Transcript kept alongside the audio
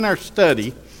In our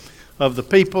study of the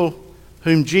people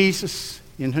in whom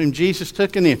Jesus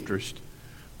took an interest,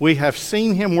 we have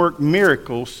seen him work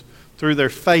miracles through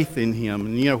their faith in him.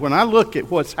 And when I look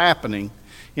at what's happening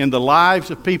in the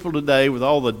lives of people today with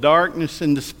all the darkness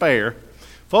and despair,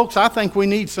 folks, I think we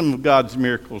need some of God's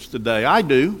miracles today. I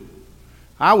do.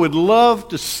 I would love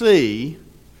to see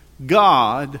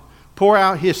God pour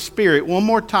out his Spirit one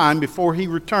more time before he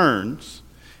returns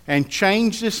and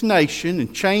change this nation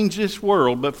and change this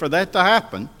world. But for that to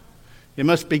happen, it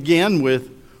must begin with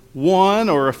one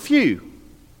or a few.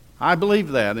 I believe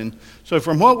that. And so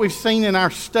from what we've seen in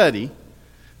our study,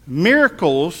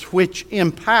 miracles which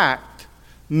impact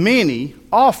many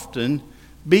often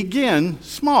begin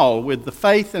small with the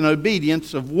faith and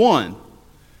obedience of one.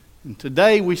 And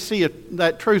today we see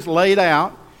that truth laid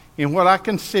out in what I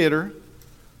consider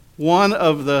one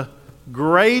of the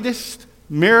greatest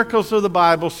miracles of the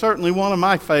Bible, certainly one of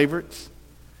my favorites.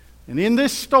 And in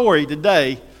this story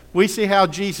today, we see how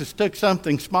Jesus took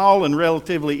something small and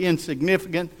relatively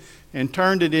insignificant and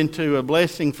turned it into a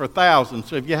blessing for thousands.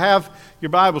 So if you have your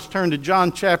Bibles, turn to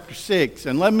John chapter 6.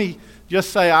 And let me just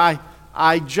say,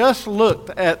 I just looked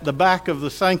at the back of the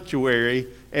sanctuary,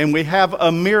 and we have a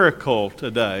miracle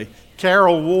today.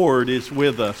 Carol Ward is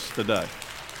with us today.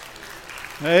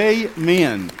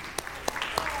 Amen.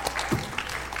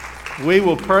 We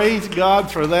will praise God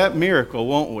for that miracle,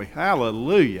 won't we?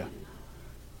 Hallelujah.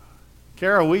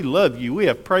 Carol, we love you. We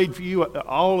have prayed for you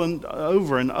all and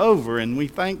over, and we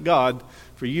thank God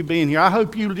for you being here. I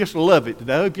hope you just love it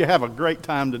today. I hope you have a great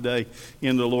time today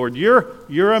in the Lord.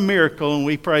 You're a miracle, and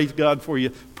we praise God for you.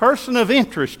 Person of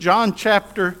interest, John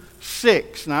chapter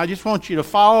 6. Now, I just want you to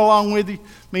follow along with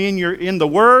me in the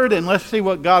Word, and let's see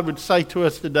what God would say to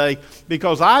us today,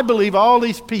 because I believe all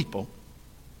these people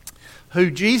who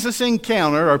Jesus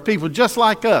encountered are people just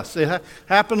like us. It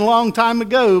happened a long time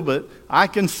ago, but I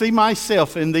can see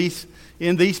myself in these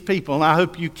people, and I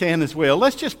hope you can as well.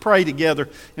 Let's just pray together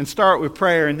and start with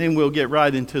prayer, and then we'll get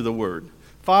right into the Word.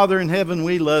 Father in heaven,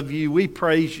 we love you. We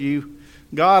praise you.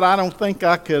 God, I don't think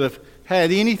I could have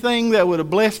had anything that would have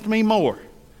blessed me more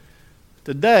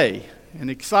today and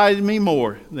excited me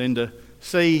more than to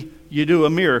see you do a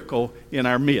miracle in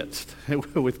our midst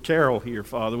with Carol here,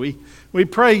 Father. We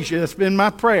praise you. That's been my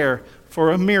prayer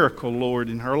for a miracle, Lord,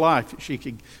 in her life, that she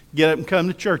could get up and come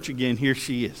to church again. Here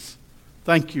she is.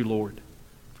 Thank you, Lord,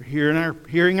 for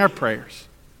hearing our prayers,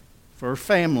 for her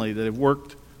family that have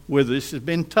worked with us. This has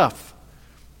been tough.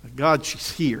 But God,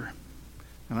 she's here.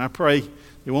 And I pray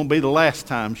it won't be the last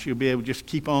time she'll be able to just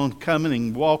keep on coming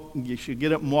and walk. She'll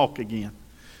get up and walk again.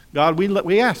 God,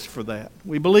 we ask for that.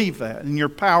 We believe that and your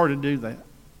power to do that.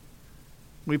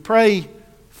 We pray,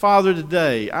 Father,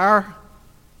 today, our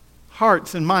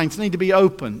hearts and minds need to be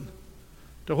open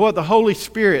to what the Holy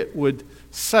Spirit would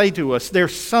say to us.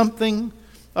 There's something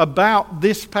about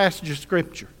this passage of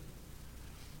Scripture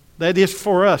that is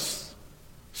for us,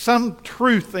 some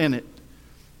truth in it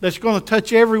that's going to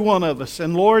touch every one of us.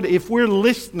 And Lord, if we're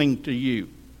listening to you,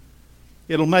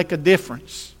 it'll make a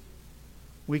difference.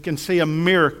 We can see a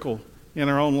miracle in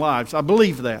our own lives. I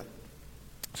believe that.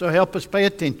 So help us pay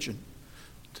attention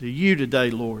to you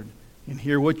today, Lord, and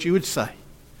hear what you would say.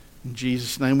 In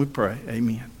Jesus' name we pray.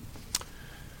 Amen.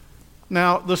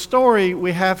 Now, the story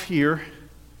we have here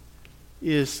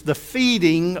is the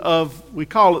feeding of, we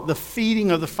call it the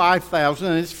feeding of the 5,000,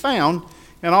 and it's found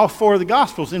in all four of the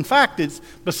Gospels. In fact, it's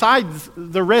besides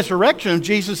the resurrection of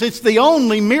Jesus, it's the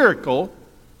only miracle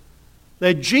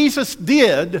that Jesus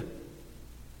did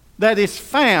that is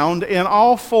found in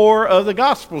all four of the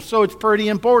Gospels. So it's pretty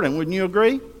important, wouldn't you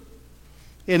agree?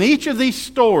 In each of these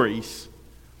stories,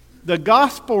 the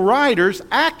Gospel writers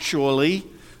actually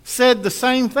said the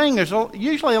same thing. There's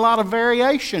usually a lot of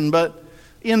variation, but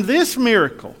in this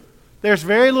miracle, there's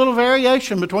very little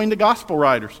variation between the Gospel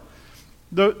writers.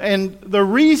 And the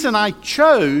reason I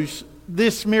chose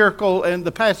this miracle and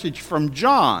the passage from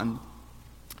John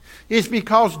is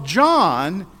because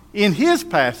John, in his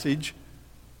passage,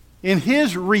 in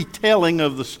his retelling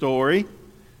of the story,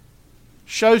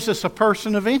 shows us a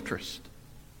person of interest.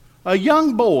 A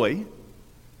young boy, the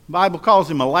Bible calls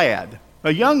him a lad,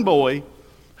 a young boy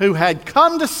who had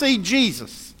come to see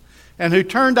Jesus and who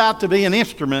turned out to be an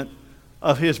instrument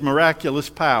of his miraculous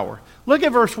power. Look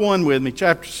at verse 1 with me,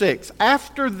 chapter 6.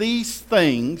 After these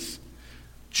things,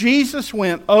 Jesus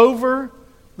went over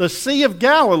the Sea of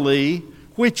Galilee,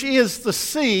 which is the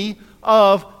Sea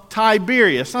of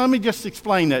Tiberias. Now, let me just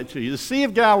explain that to you. The Sea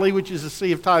of Galilee, which is the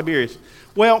Sea of Tiberias.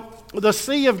 Well, the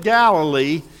Sea of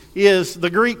Galilee is the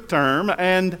Greek term,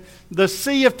 and the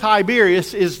Sea of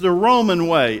Tiberias is the Roman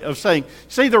way of saying.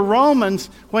 See, the Romans,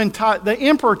 when the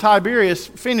Emperor Tiberius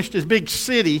finished his big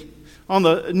city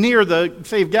near the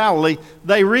Sea of Galilee,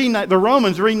 the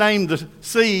Romans renamed the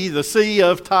Sea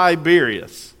of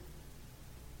Tiberias.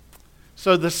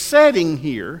 So the setting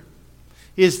here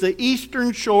is the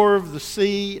eastern shore of the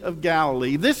Sea of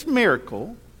Galilee. This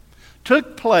miracle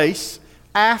took place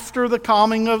after the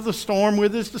calming of the storm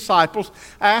with his disciples,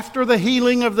 after the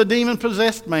healing of the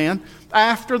demon-possessed man,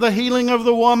 after the healing of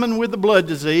the woman with the blood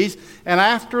disease, and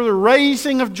after the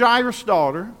raising of Jairus'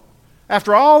 daughter.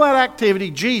 After all that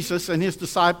activity, Jesus and his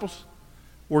disciples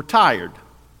were tired.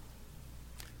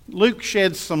 Luke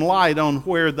sheds some light on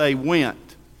where they went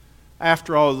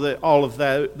after all of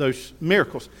those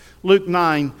miracles. Luke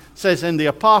 9 says, and the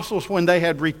apostles, when they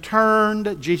had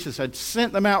returned, Jesus had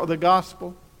sent them out with the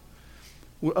gospel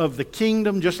of the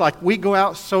kingdom, just like we go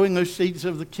out sowing those seeds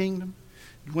of the kingdom.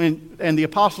 And the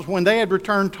apostles, when they had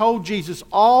returned, told Jesus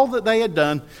all that they had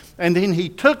done. And then he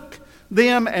took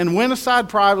them and went aside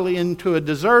privately into a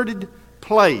deserted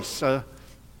place. We'd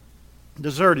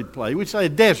say a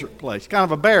desert place, kind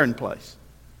of a barren place,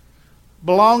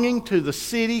 belonging to the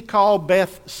city called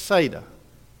Bethsaida.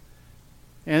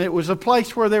 And it was a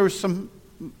place where there was some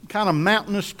kind of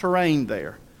mountainous terrain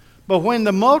there. But when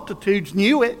the multitudes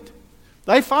knew it,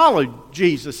 they followed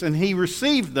Jesus, and he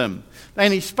received them.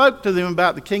 And he spoke to them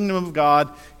about the kingdom of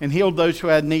God and healed those who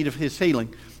had need of his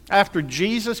healing. After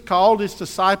Jesus called his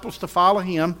disciples to follow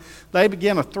him, they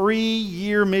began a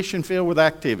 3-year mission filled with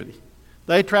activity.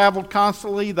 They traveled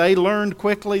constantly, they learned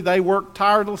quickly, they worked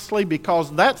tirelessly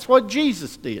because that's what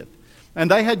Jesus did. And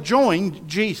they had joined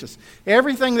Jesus.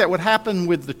 Everything that would happen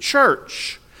with the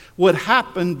church would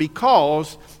happen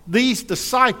because these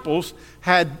disciples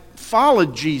had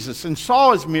followed Jesus and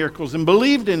saw his miracles and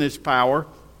believed in his power.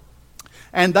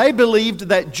 And they believed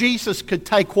that Jesus could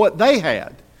take what they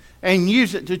had and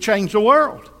use it to change the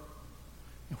world.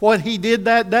 What he did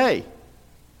that day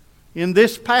in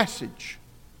this passage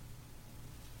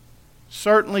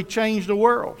certainly changed the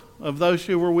world of those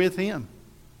who were with him.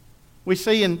 We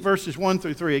see in verses 1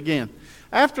 through 3 again.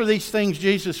 After these things,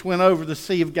 Jesus went over the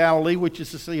Sea of Galilee, which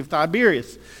is the Sea of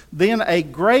Tiberias. Then a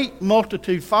great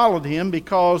multitude followed him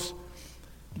because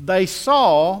they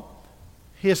saw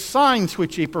his signs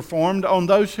which he performed on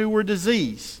those who were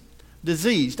diseased.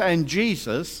 And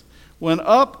Jesus went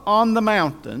up on the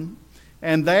mountain,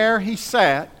 and there he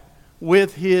sat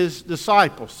with his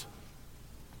disciples.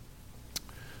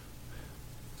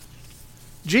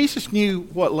 Jesus knew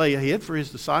what lay ahead for his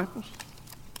disciples.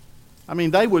 I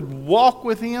mean, they would walk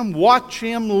with him, watch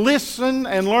him, listen,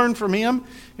 and learn from him,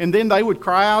 and then they would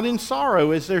cry out in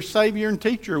sorrow as their Savior and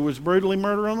teacher was brutally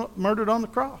murdered on the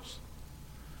cross.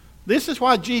 This is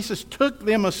why Jesus took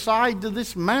them aside to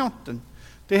this mountain,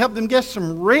 to help them get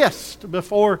some rest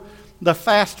before the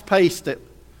fast pace that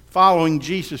following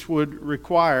Jesus would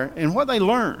require. And what they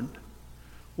learned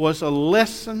was a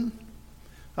lesson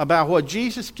about what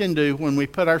Jesus can do when we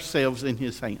put ourselves in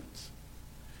his hands.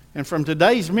 And from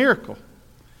today's miracle,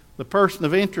 from the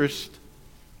person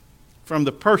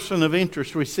of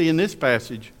interest we see in this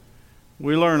passage,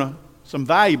 we learn some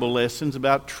valuable lessons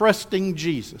about trusting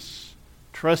Jesus.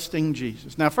 Trusting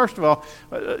Jesus. Now, first of all,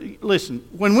 listen,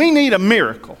 when we need a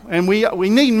miracle, and we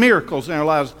need miracles in our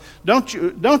lives, don't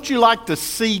you like to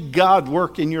see God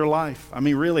work in your life? I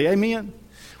mean, really, amen?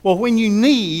 Well, when you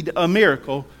need a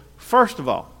miracle, first of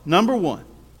all, number one,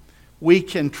 we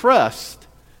can trust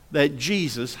that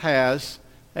Jesus has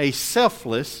a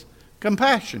selfless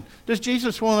compassion. Does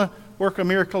Jesus want to work a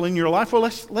miracle in your life? Well,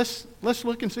 let's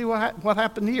look and see what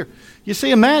happened here. You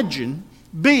see, imagine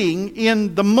being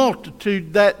in the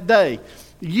multitude that day.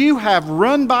 You have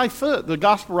run by foot. The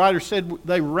gospel writer said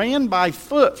they ran by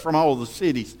foot from all the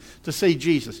cities to see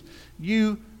Jesus.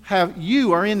 You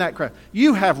are in that crowd.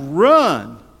 You have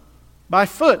run by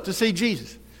foot to see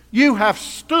Jesus. You have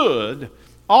stood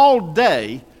all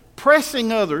day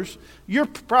pressing others. You're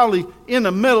probably in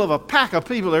the middle of a pack of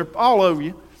people that are all over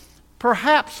you.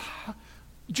 Perhaps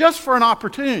just for an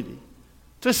opportunity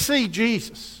to see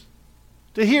Jesus,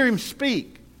 to hear him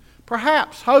speak.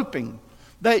 Perhaps hoping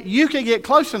that you could get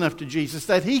close enough to Jesus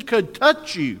that he could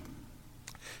touch you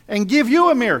and give you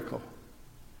a miracle.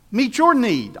 Meet your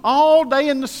need all day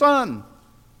in the sun,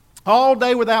 all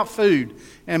day without food.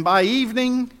 And by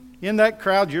evening, in that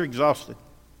crowd, you're exhausted.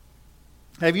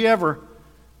 Have you ever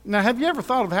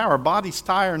thought of how our bodies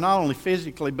tire, not only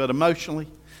physically but emotionally?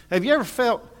 Have you ever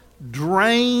felt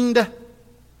drained?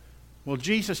 Well,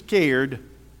 Jesus cared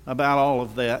about all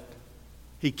of that.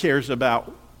 He cares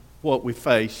about what we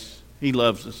face. He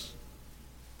loves us.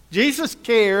 Jesus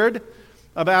cared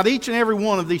about each and every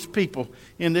one of these people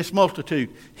in this multitude.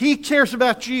 He cares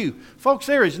about you. Folks,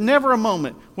 there is never a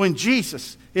moment when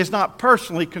Jesus is not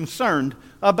personally concerned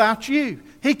about you.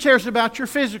 He cares about your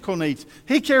physical needs.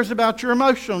 He cares about your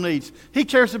emotional needs. He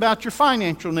cares about your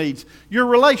financial needs, your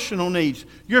relational needs,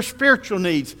 your spiritual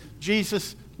needs.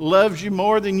 Jesus loves you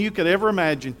more than you could ever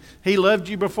imagine. He loved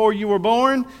you before you were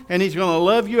born, and He's going to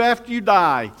love you after you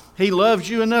die. He loves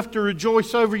you enough to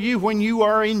rejoice over you when you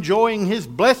are enjoying His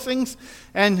blessings,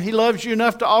 and He loves you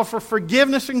enough to offer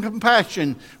forgiveness and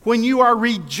compassion when you are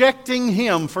rejecting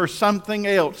Him for something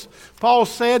else. Paul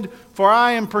said, "For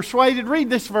I am persuaded," read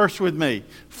this verse with me,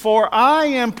 "For I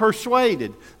am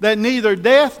persuaded that neither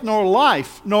death nor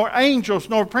life, nor angels,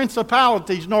 nor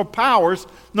principalities, nor powers,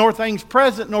 nor things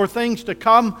present, nor things to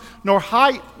come, nor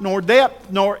height, nor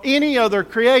depth, nor any other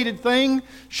created thing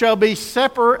shall be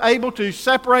able to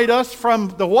separate us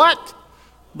from the what?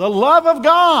 The love of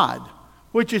God,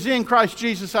 which is in Christ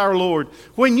Jesus our Lord."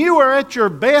 When you are at your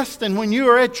best and when you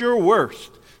are at your worst,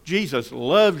 Jesus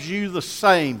loves you the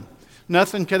same.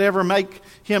 Nothing could ever make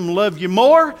Him love you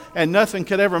more, and nothing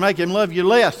could ever make Him love you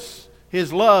less.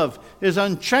 His love is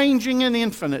unchanging and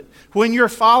infinite. When you're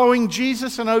following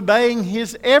Jesus and obeying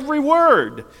His every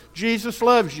word, Jesus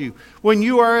loves you. When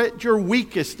you are at your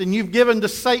weakest and you've given to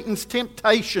Satan's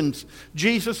temptations,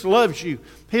 Jesus loves you.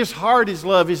 His heart is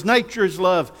love. His nature is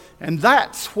love. And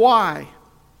that's why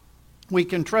we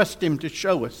can trust Him to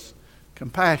show us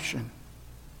compassion.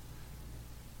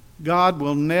 God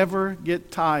will never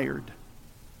get tired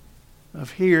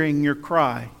of hearing your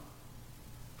cry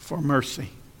for mercy.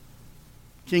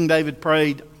 King David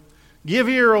prayed, "Give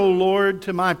ear, O Lord,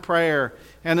 to my prayer,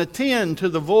 and attend to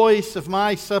the voice of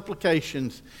my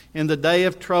supplications. In the day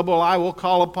of trouble I will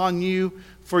call upon you,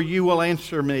 for you will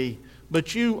answer me.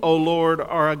 But you, O Lord,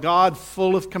 are a God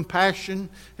full of compassion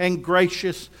and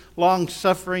gracious,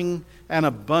 long-suffering, and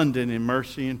abundant in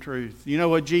mercy and truth." You know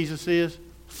what Jesus is?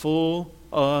 Full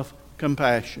of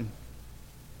compassion.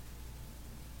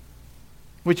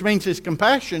 Which means His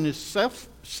compassion is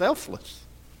selfless.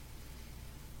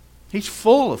 He's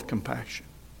full of compassion.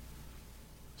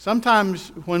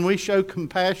 Sometimes when we show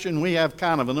compassion, we have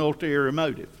kind of an ulterior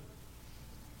motive.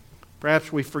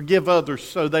 Perhaps we forgive others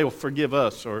so they'll forgive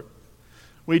us, or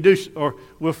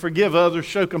we'll forgive others,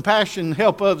 show compassion,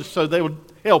 help others so they will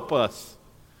help us.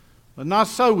 But not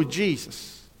so with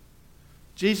Jesus.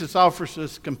 Jesus offers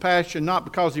us compassion not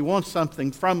because He wants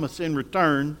something from us in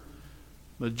return,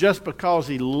 but just because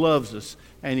He loves us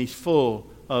and He's full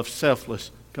of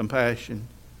selfless compassion.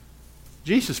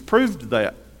 Jesus proved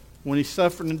that when He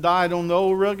suffered and died on the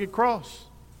old rugged cross.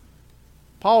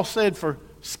 Paul said, "For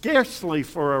scarcely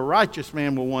for a righteous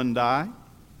man will one die,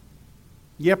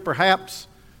 yet perhaps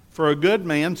for a good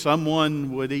man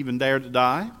someone would even dare to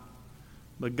die.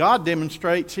 But God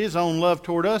demonstrates His own love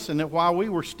toward us, and that while we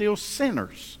were still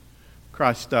sinners,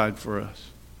 Christ died for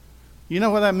us." You know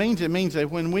what that means? It means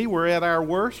that when we were at our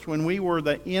worst, when we were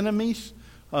the enemies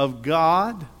of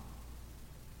God,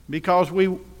 because we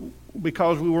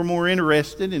were more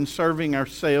interested in serving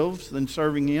ourselves than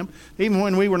serving Him, even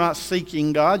when we were not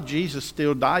seeking God, Jesus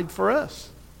still died for us.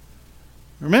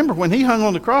 Remember, when He hung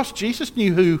on the cross, Jesus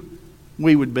knew who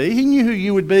we would be. He knew who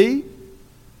you would be.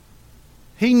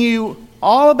 He knew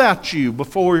all about you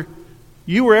before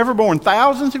you were ever born,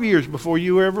 thousands of years before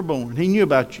you were ever born. He knew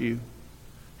about you.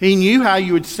 He knew how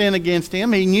you would sin against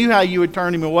Him. He knew how you would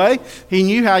turn Him away. He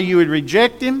knew how you would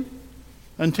reject Him,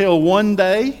 until one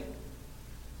day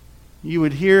you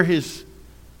would hear His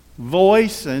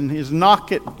voice and His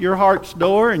knock at your heart's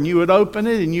door, and you would open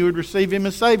it and you would receive Him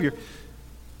as Savior.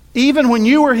 Even when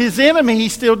you were His enemy, He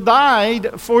still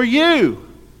died for you.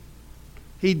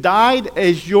 He died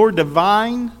as your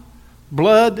divine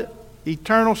blood,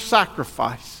 eternal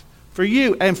sacrifice for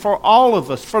you and for all of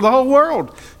us, for the whole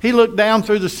world. He looked down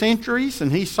through the centuries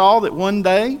and He saw that one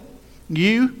day,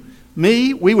 you,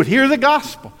 me, we would hear the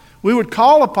gospel. We would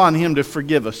call upon Him to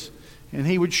forgive us, and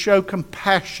He would show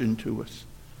compassion to us.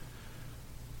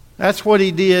 That's what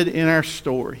He did in our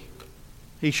story.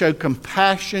 He showed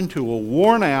compassion to a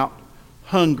worn-out,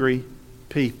 hungry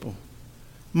people.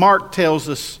 Mark tells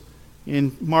us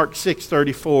in Mark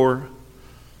 6:34,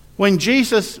 when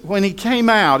He came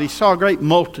out, He saw a great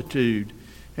multitude,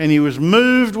 and He was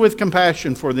moved with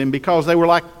compassion for them because they were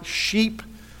like sheep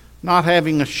not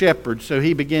having a shepherd. So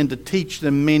He began to teach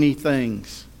them many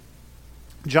things.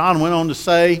 John went on to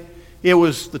say it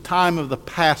was the time of the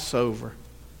Passover.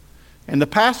 And the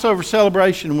Passover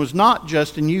celebration was not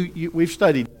just, and we've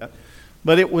studied that,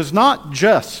 but it was not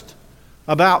just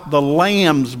about the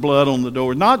lamb's blood on the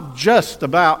door, not just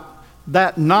about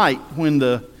that night when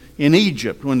the in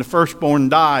Egypt when the firstborn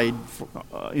died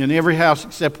in every house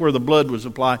except where the blood was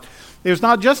applied. It was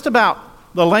not just about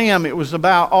the lamb, it was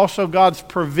about also God's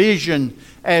provision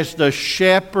as the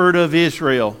shepherd of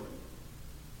Israel.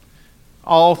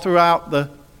 All throughout the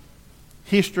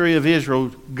history of Israel,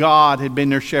 God had been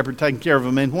their shepherd, taking care of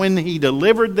them. And when He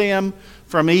delivered them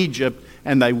from Egypt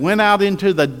and they went out into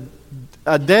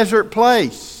a desert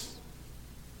place,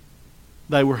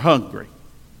 they were hungry.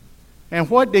 And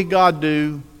what did God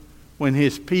do when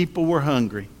His people were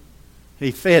hungry?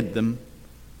 He fed them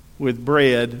with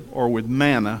bread or with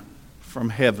manna from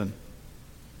heaven.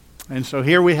 And so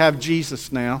here we have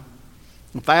Jesus now,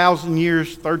 1,000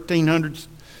 years, 1,300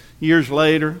 years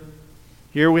later.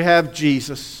 Here we have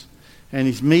Jesus, and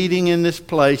He's meeting in this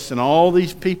place, and all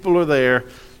these people are there.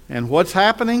 And what's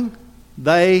happening?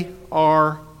 They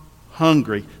are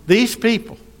hungry. These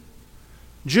people,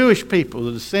 Jewish people,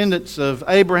 the descendants of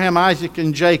Abraham, Isaac,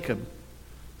 and Jacob.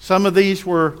 Some of these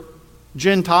were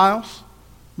Gentiles,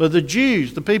 but the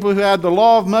Jews, the people who had the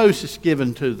law of Moses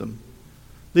given to them,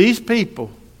 these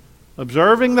people,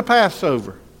 observing the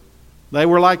Passover, they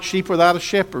were like sheep without a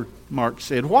shepherd, Mark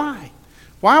said. Why?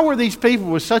 Why were these people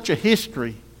with such a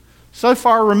history so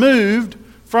far removed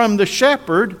from the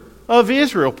shepherd of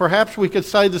Israel? Perhaps we could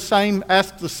say the same,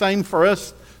 ask the same for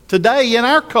us today in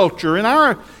our culture, in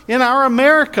our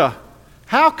America.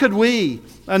 How could we,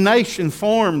 a nation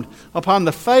formed upon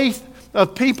the faith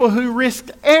of people who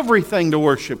risked everything to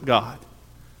worship God,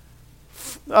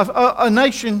 a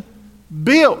nation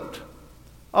built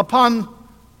upon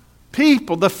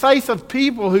people, the faith of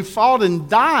people who fought and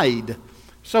died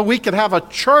so we could have a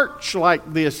church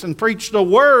like this and preach the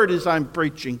Word as I'm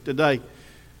preaching today.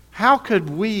 How could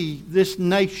we, this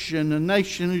nation, a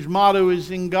nation whose motto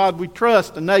is "In God We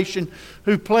Trust," a nation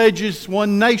who pledges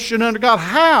one nation under God,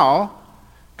 how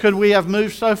could we have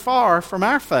moved so far from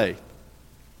our faith,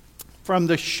 from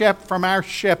our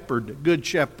shepherd, good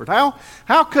shepherd?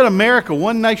 How could America,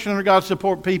 one nation under God,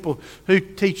 support people who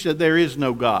teach that there is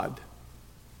no God,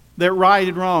 that right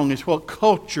and wrong is what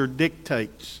culture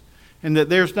dictates, and that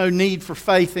there's no need for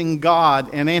faith in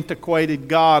God, an antiquated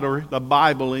God, or the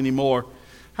Bible anymore?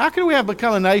 How can we have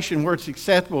become a nation where it's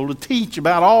acceptable to teach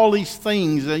about all these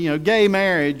things, gay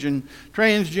marriage and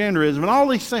transgenderism and all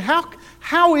these things?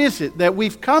 How is it that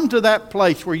we've come to that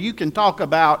place where you can talk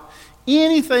about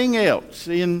anything else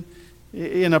in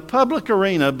a public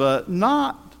arena but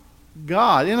not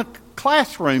God, in a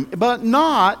classroom but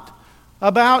not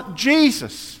about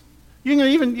Jesus? You can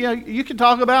even, you can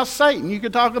talk about Satan, you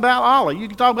can talk about Allah, you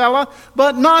can talk about Allah,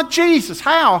 but not Jesus.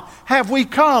 How have we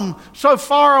come so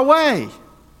far away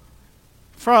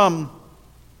from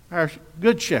our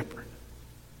good shepherd?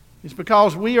 It's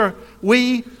because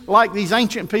we, like these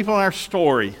ancient people in our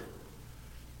story,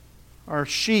 are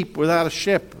sheep without a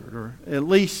shepherd, or at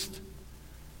least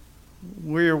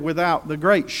we're without the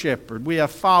great shepherd. We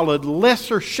have followed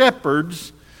lesser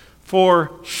shepherds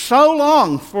for so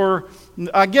long, for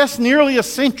I guess nearly a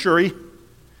century.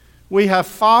 We have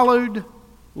followed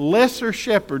lesser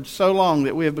shepherds so long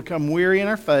that we have become weary in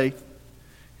our faith.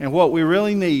 And what we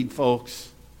really need, folks,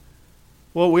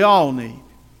 what we all need,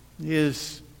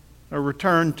 is a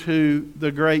return to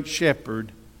the great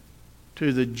shepherd,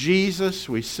 to the Jesus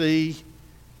we see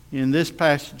in this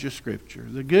passage of Scripture.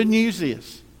 The good news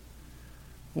is,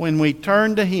 when we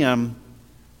turn to Him,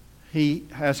 He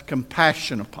has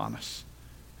compassion upon us,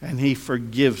 and He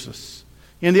forgives us.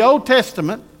 In the Old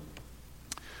Testament,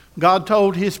 God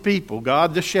told His people,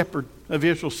 God the shepherd of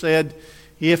Israel said,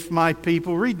 if my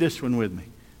people, read this one with me,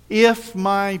 if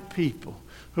my people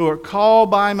who are called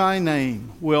by my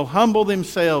name will humble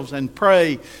themselves and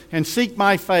pray and seek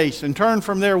my face and turn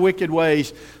from their wicked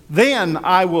ways, then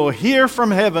I will hear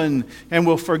from heaven and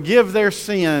will forgive their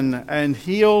sin and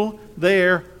heal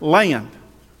their land.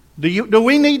 Do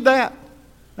we need that?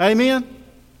 Amen?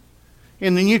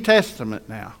 In the New Testament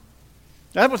now.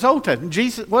 That was Old Testament.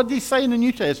 Jesus, what did He say in the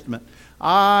New Testament?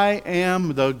 I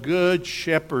am the good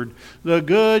shepherd. The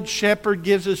good shepherd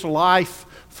gives His life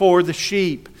for the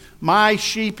sheep. My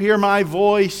sheep hear my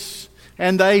voice,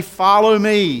 and they follow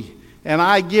me, and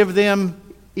I give them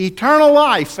eternal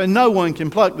life, and no one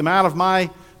can pluck them out of my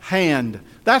hand.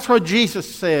 That's what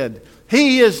Jesus said.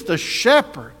 He is the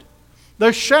shepherd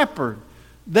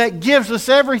that gives us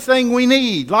everything we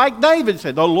need. Like David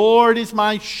said, the Lord is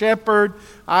my shepherd,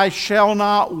 I shall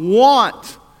not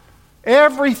want.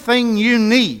 Everything you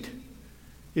need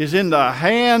is in the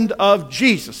hand of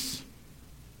Jesus.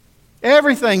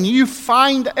 Everything, you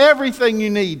find everything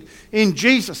you need in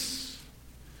Jesus.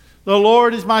 The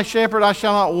Lord is my shepherd, I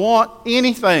shall not want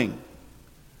anything.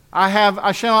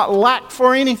 I shall not lack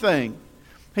for anything.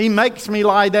 He makes me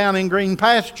lie down in green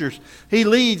pastures. He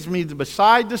leads me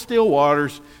beside the still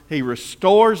waters. He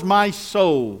restores my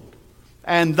soul.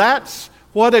 And that's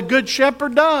what a good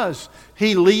shepherd does.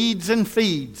 He leads and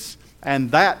feeds.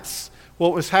 And that's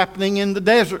what was happening in the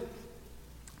desert,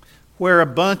 where a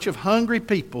bunch of hungry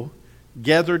people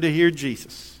gathered to hear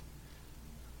Jesus.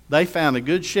 They found a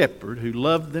good shepherd who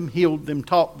loved them, healed them,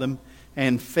 taught them,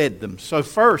 and fed them. So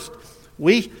first,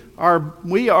 we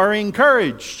are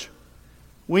encouraged.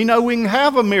 We know we can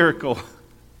have a miracle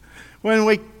when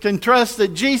we can trust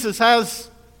that Jesus has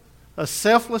a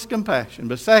selfless compassion.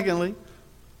 But secondly,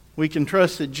 we can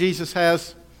trust that Jesus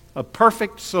has a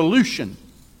perfect solution.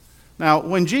 Now,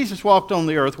 when Jesus walked on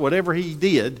the earth, whatever he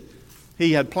did,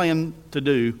 he had planned to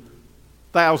do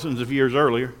thousands of years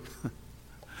earlier.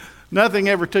 Nothing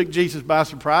ever took Jesus by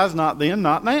surprise, not then,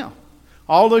 not now.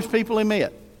 All those people he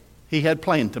met, he had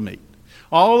planned to meet.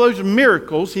 All those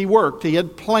miracles he worked, he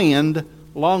had planned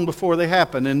long before they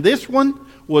happened. And this one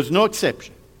was no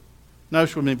exception.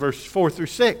 Notice with me verses 4 through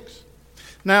 6.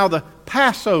 Now the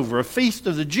Passover, a feast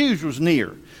of the Jews, was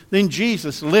near. Then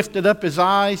Jesus lifted up his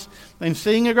eyes, and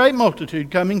seeing a great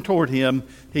multitude coming toward him,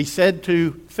 he said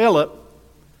to Philip,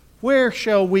 "Where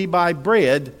shall we buy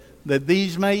bread that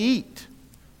these may eat?"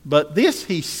 But this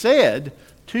he said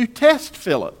to test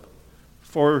Philip,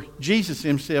 for Jesus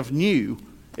himself knew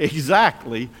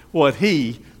exactly what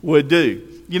he would do.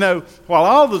 You know, while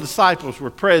all the disciples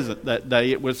were present that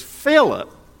day, it was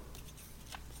Philip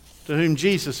to whom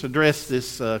Jesus addressed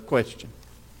this question.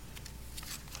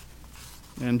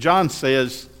 And John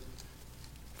says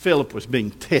Philip was being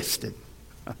tested.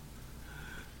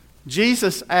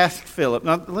 Jesus asked Philip,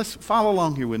 now let's follow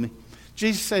along here with me.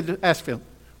 Jesus said, ask Philip,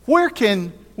 where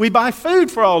can we buy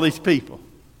food for all these people?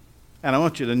 And I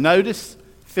want you to notice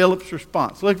Philip's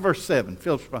response. Look at verse 7.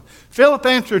 Philip's response. Philip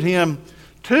answered him,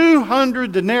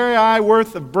 200 denarii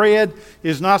worth of bread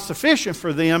is not sufficient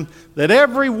for them, that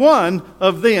every one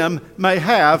of them may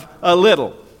have a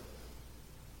little.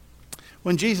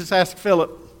 When Jesus asked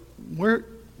Philip, where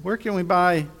can we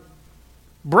buy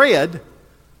bread?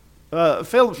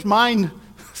 Philip's mind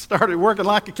started working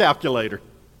like a calculator.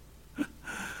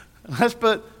 Let's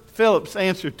put Philip's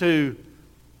answer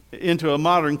into a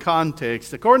modern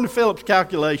context. According to Philip's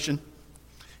calculation,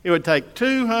 it would take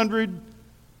 200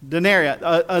 denarii.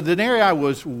 A denarii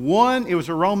was it was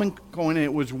a Roman coin, and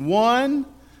it was 1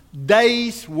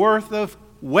 day's worth of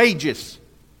wages.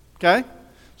 Okay?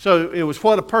 So it was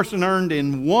what a person earned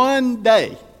in 1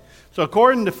 day. So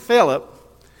according to Philip,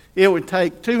 it would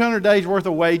take 200 days worth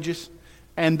of wages,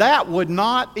 and that would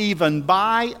not even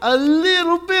buy a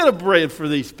little bit of bread for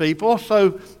these people.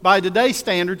 So by today's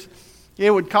standards,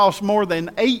 it would cost more than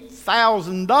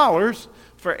 $8,000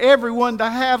 for everyone to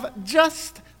have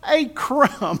just a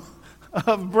crumb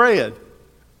of bread.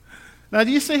 Now,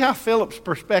 do you see how Philip's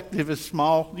perspective is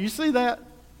small? Do you see that?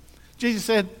 Jesus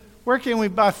said, where can we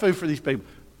buy food for these people?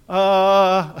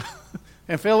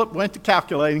 And Philip went to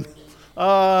calculating.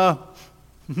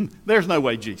 There's no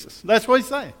way, Jesus. That's what he's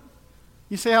saying.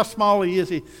 You see how small he is?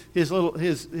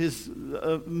 His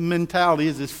mentality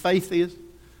is, his faith is.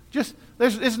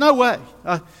 There's no way.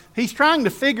 He's trying to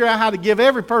figure out how to give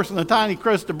every person a tiny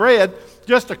crust of bread,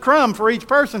 just a crumb for each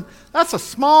person. That's a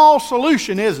small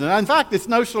solution, isn't it? In fact, it's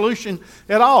no solution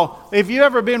at all. Have you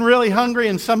ever been really hungry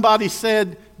and somebody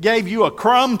gave you a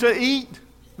crumb to eat?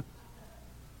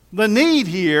 The need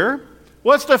here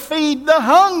was to feed the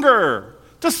hunger,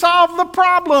 to solve the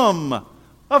problem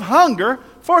of hunger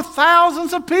for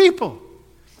thousands of people.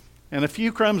 And a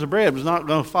few crumbs of bread was not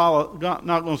going to solve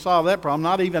that problem.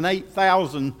 Not even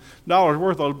 $8,000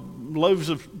 worth of loaves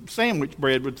of sandwich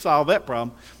bread would solve that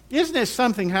problem. Isn't it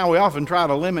something how we often try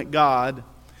to limit God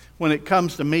when it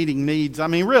comes to meeting needs? I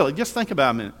mean, really, just think about it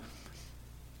a minute.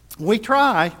 We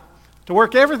try to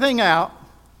work everything out,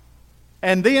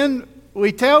 and then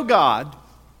we tell God,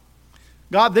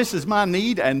 God, this is my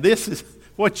need, and this is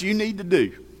what you need to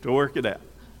do to work it out.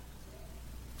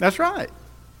 That's right.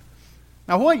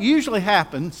 Now, what usually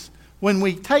happens when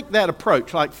we take that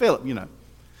approach, like Philip,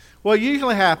 what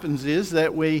usually happens is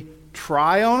that we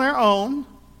try on our own,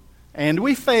 and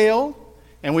we fail,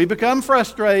 and we become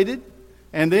frustrated,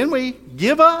 and then we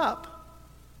give up,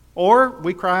 or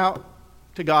we cry out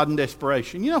to God in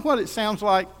desperation. You know what it sounds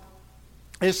like?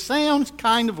 It sounds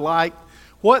kind of like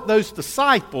what those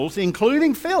disciples,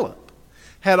 including Philip,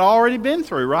 had already been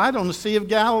through, right? On the Sea of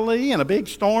Galilee, and a big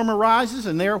storm arises,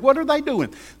 and what are they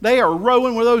doing? They are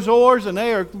rowing with those oars, and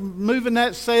they are moving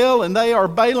that sail, and they are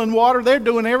bailing water. They're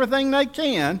doing everything they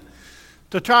can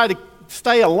to try to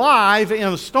stay alive in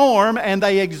a storm, and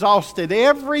they exhausted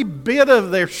every bit of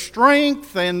their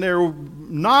strength and their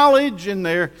knowledge and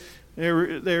their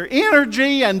their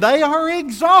energy, and they are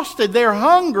exhausted. They're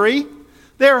hungry.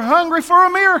 They're hungry for a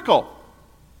miracle.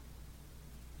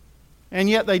 And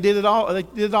yet they did it all. They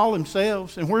did it all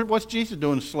themselves. And what's Jesus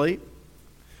doing asleep?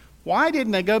 Why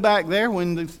didn't they go back there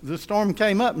when the storm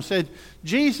came up and said,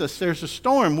 Jesus, there's a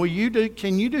storm. Will you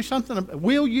do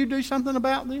something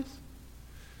about this?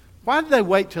 Why did they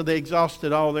wait till they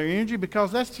exhausted all their energy?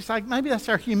 Because that's just like, maybe that's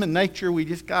our human nature. We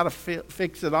just got to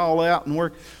fix it all out and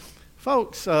work.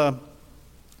 Folks,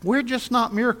 we're just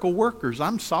not miracle workers.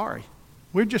 I'm sorry.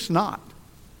 We're just not.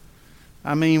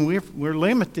 I mean, we're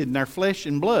limited in our flesh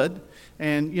and blood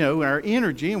and, our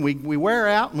energy, and we wear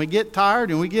out and we get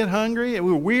tired and we get hungry and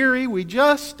we're weary. We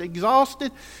just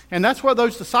exhausted. And that's what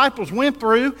those disciples went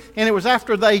through. And it was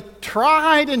after they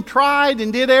tried and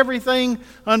did everything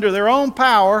under their own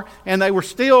power and they were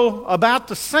still about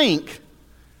to sink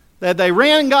that they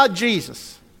ran and got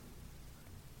Jesus.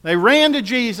 They ran to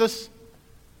Jesus,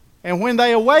 and when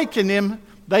they awakened him,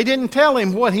 they didn't tell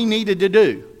him what he needed to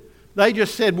do. They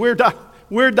just said,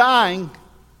 we're dying.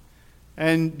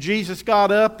 And Jesus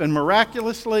got up and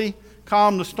miraculously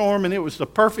calmed the storm, and it was the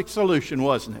perfect solution,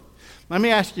 wasn't it? Let me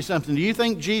ask you something. Do you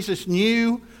think Jesus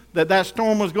knew that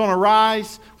storm was going to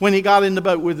rise when he got in the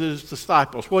boat with his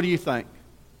disciples? What do you think?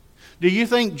 Do you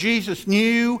think Jesus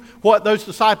knew what those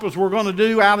disciples were going to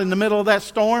do out in the middle of that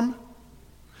storm?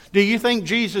 Do you think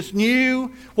Jesus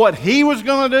knew what he was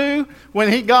going to do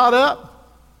when he got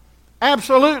up?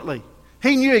 Absolutely.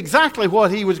 He knew exactly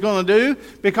what he was going to do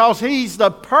because he's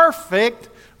the perfect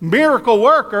miracle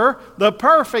worker, the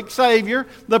perfect Savior,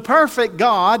 the perfect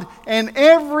God, and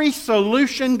every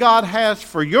solution God has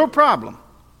for your problem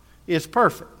is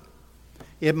perfect.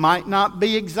 It might not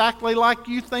be exactly like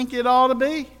you think it ought to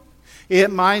be.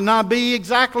 It might not be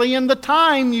exactly in the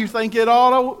time you think it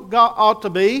ought to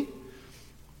be.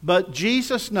 But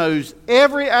Jesus knows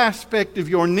every aspect of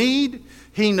your need.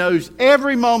 He knows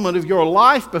every moment of your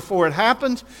life before it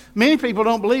happens. Many people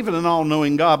don't believe in an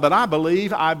all-knowing God, but I believe.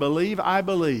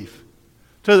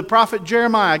 To the prophet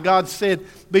Jeremiah, God said,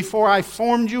 before I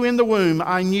formed you in the womb,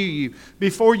 I knew you.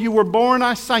 Before you were born,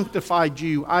 I sanctified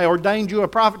you. I ordained you a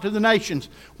prophet to the nations.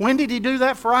 When did he do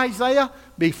that for Isaiah?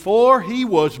 Before he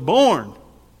was born.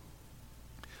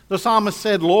 The psalmist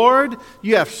said, Lord,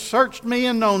 you have searched me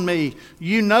and known me.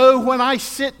 You know when I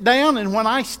sit down and when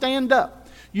I stand up.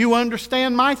 You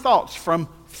understand my thoughts from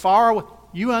far away.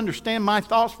 You understand my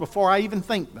thoughts before I even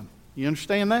think them. You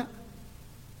understand that?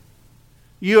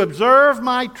 You observe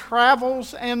my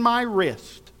travels and my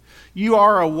rest. You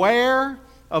are aware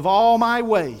of all my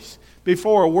ways.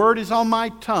 Before a word is on my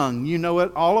tongue, you know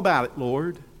it all about it,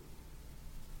 Lord.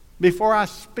 Before I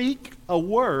speak a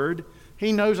word,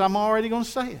 he knows I'm already going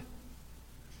to say it.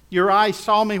 Your eyes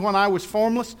saw me when I was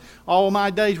formless. All my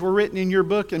days were written in your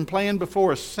book and planned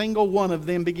before a single one of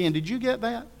them began. Did you get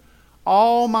that?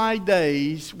 All my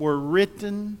days were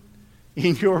written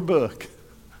in your book.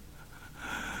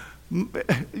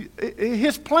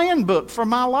 His plan book for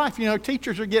my life.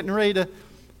 Teachers are getting ready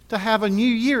to have a new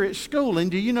year at school.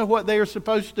 And do you know what they are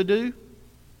supposed to do?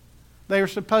 They are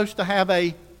supposed to have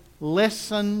a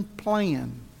lesson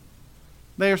plan.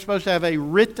 They are supposed to have a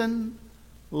written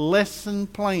lesson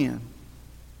plan.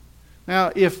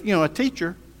 Now, if, a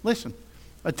teacher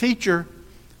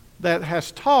that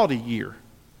has taught a year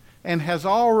and has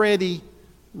already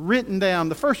written down,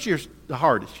 the first year's the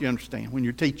hardest, you understand, when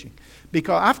you're teaching.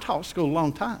 Because I've taught school a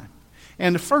long time.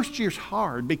 And the first year's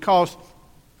hard because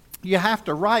you have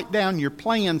to write down your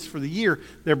plans for the year.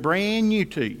 They're brand new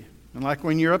to you. And like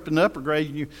when you're up in the upper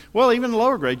grade, even the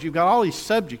lower grades, you've got all these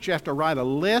subjects. You have to write a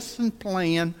lesson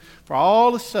plan for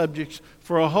all the subjects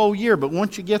for a whole year. But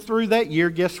once you get through that year,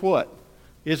 guess what?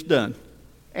 It's done.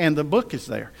 And the book is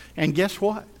there. And guess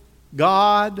what?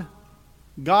 God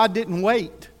didn't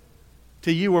wait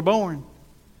till you were born.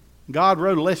 God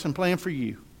wrote a lesson plan for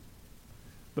you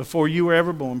before you were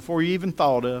ever born, before you even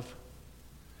thought of.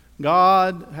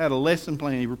 God had a lesson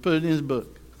plan. He put it in his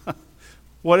book.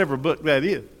 Whatever book that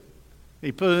is.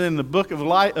 He put it in the book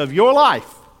of your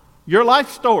life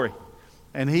story.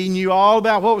 And he knew all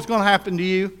about what was going to happen to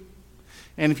you.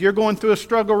 And if you're going through a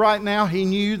struggle right now, he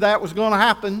knew that was going to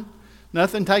happen.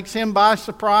 Nothing takes him by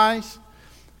surprise.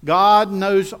 God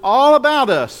knows all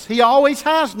about us. He always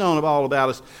has known all about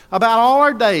us, about all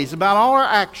our days, about all our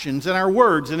actions and our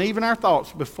words and even our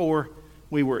thoughts before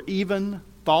we were even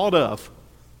thought of.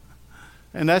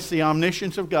 And that's the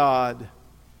omniscience of God.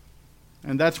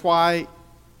 And that's why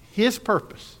his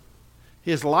purpose,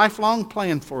 his lifelong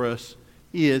plan for us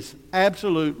is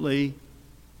absolutely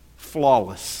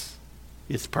flawless.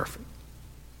 It's perfect.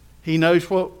 He knows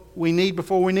what we need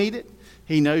before we need it.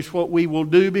 He knows what we will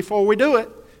do before we do it.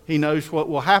 He knows what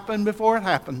will happen before it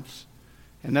happens.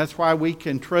 And that's why we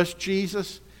can trust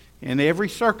Jesus in every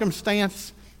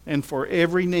circumstance and for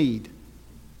every need.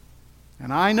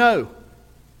 And I know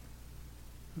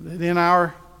that in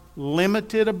our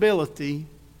limited ability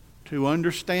to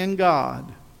understand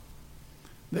God,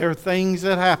 there are things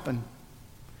that happen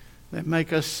that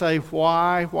make us say,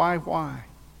 why?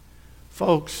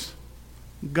 Folks,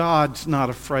 God's not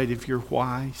afraid of your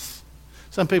whys.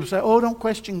 Some people say, oh, don't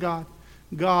question God.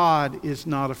 God is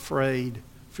not afraid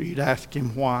for you to ask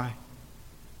Him why.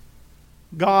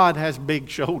 God has big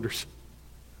shoulders,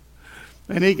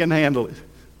 and He can handle it.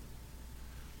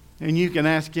 And you can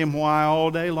ask Him why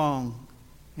all day long.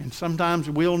 And sometimes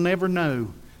we'll never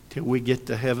know till we get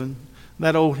to heaven.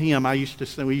 That old hymn we used to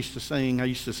sing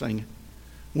it.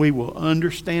 We will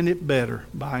understand it better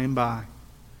by and by.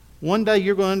 One day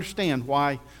you're going to understand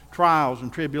why trials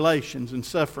and tribulations and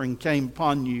suffering came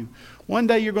upon you. One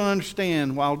day you're going to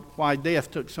understand why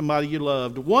death took somebody you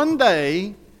loved. One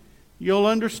day you'll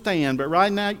understand, but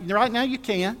right now you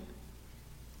can't.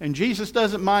 And Jesus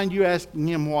doesn't mind you asking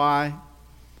Him why.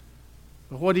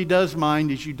 But what He does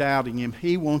mind is you doubting Him.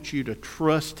 He wants you to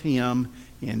trust Him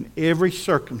in every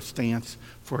circumstance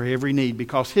for every need,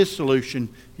 because His solution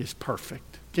is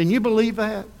perfect. Can you believe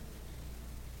that?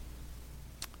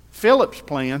 Philip's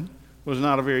plan was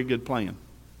not a very good plan.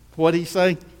 What did he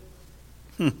say?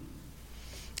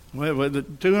 Well, with the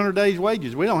 200 days'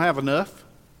 wages, we don't have enough.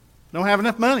 Don't have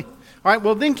enough money. All right,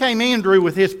 well, then came Andrew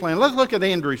with his plan. Let's look at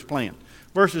Andrew's plan.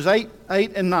 Verses 8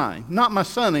 and 9. Not my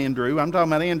son Andrew. I'm talking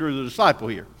about Andrew the disciple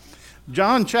here.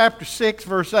 John chapter 6,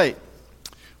 verse 8.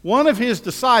 One of his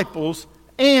disciples,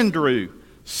 Andrew,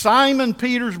 Simon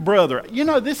Peter's brother. You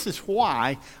know, this is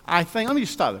why I think, let me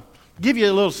just stop there. Give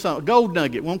you a little gold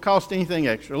nugget. Won't cost anything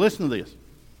extra. Listen to this.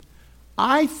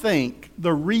 I think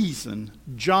the reason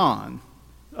John,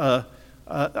 I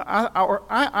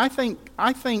think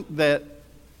that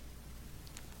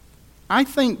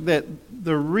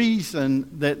the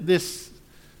reason that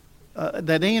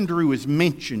that Andrew is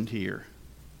mentioned here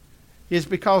is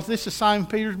because this is Simon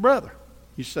Peter's brother.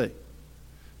 You see,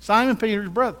 Simon Peter's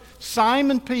brother.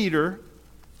 Simon Peter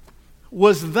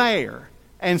was there,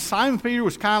 and Simon Peter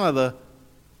was kind of the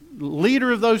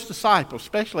leader of those disciples,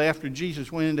 especially after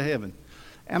Jesus went into heaven.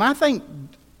 And I think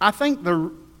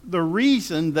the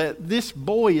reason that this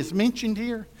boy is mentioned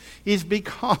here is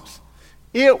because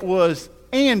it was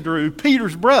Andrew,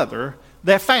 Peter's brother,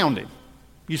 that found him.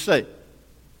 You see.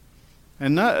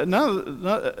 And none of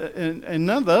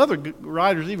the other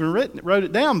writers even wrote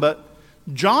it down, but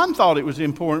John thought it was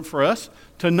important for us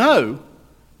to know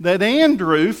that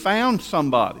Andrew found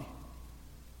somebody.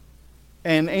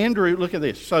 And Andrew, look at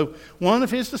this. So one of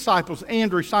his disciples,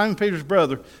 Andrew, Simon Peter's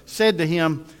brother, said to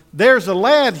him, "There's a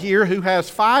lad here who has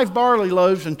 5 barley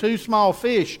loaves and 2 small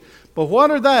fish, but what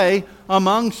are they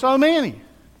among so many?"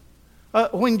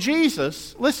 When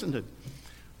Jesus looked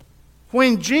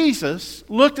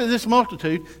at this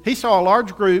multitude, He saw a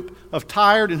large group of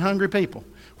tired and hungry people.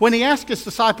 When He asked His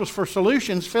disciples for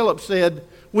solutions, Philip said,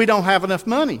 "We don't have enough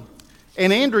money."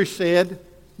 And Andrew said,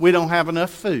 "We don't have enough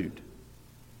food."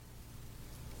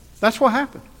 That's what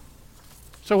happened.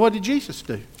 So what did Jesus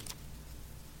do?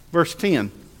 Verse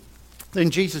 10.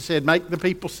 Then Jesus said, "Make the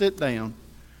people sit down."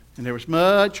 And there was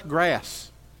much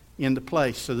grass in the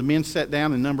place. So the men sat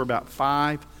down in number about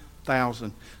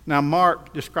 5,000. Now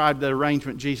Mark described the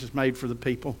arrangement Jesus made for the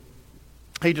people.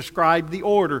 He described the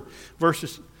order.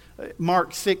 Verses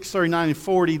Mark 6, 39 and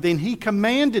 40. Then He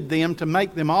commanded them to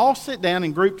make them all sit down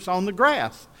in groups on the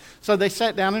grass. So they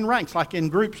sat down in ranks, like in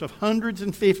groups of hundreds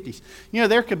and fifties. You know,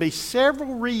 there could be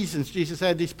several reasons Jesus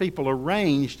had these people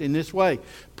arranged in this way.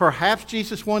 Perhaps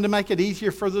Jesus wanted to make it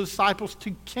easier for the disciples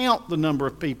to count the number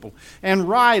of people and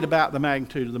write about the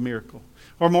magnitude of the miracle.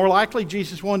 Or more likely,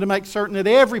 Jesus wanted to make certain that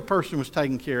every person was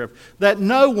taken care of, that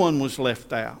no one was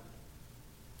left out.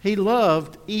 He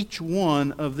loved each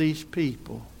one of these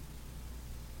people.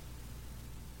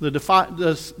 The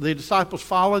disciples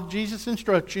followed Jesus'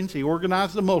 instructions. He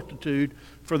organized the multitude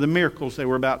for the miracles they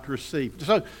were about to receive.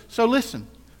 So listen,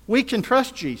 we can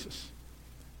trust Jesus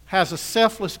has a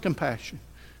selfless compassion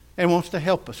and wants to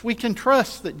help us. We can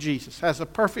trust that Jesus has a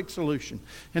perfect solution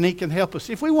and He can help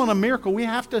us. If we want a miracle, we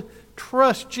have to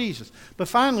trust Jesus. But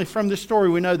finally, from this story,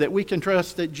 we know that we can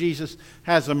trust that Jesus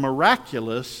has a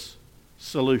miraculous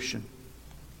solution.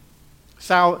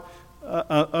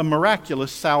 A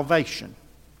miraculous salvation.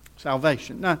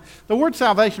 Salvation. Now, the word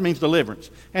salvation means deliverance.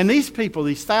 And these people,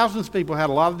 these thousands of people, had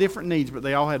a lot of different needs, but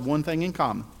they all had one thing in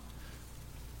common.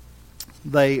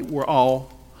 They were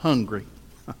all hungry.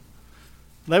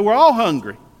 They were all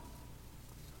hungry.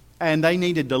 And they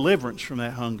needed deliverance from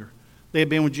that hunger. They had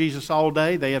been with Jesus all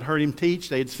day. They had heard him teach.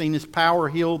 They had seen his power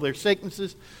heal their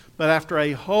sicknesses. But after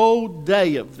a whole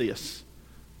day of this,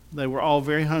 they were all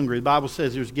very hungry. The Bible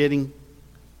says it was getting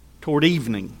toward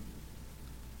evening.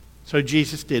 So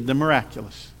Jesus did the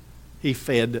miraculous. He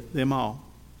fed them all.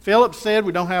 Philip said,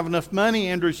 we don't have enough money.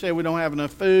 Andrew said, we don't have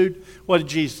enough food. What did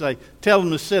Jesus say? Tell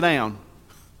them to sit down.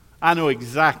 I know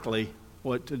exactly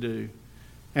what to do.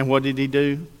 And what did he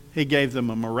do? He gave them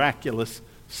a miraculous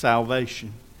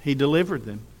salvation. He delivered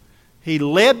them. He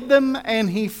led them and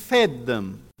he fed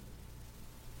them.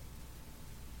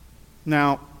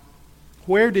 Now,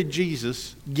 where did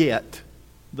Jesus get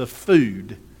the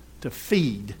food to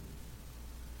feed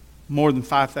more than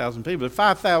 5,000 people? There are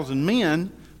 5,000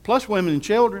 men, plus women and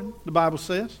children, the Bible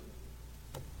says.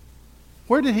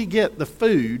 Where did he get the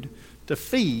food to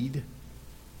feed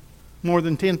more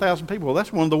than 10,000 people? Well,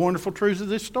 that's one of the wonderful truths of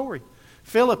this story.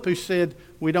 Philip, who said,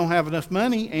 we don't have enough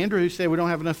money. Andrew, who said, we don't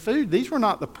have enough food. These were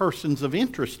not the persons of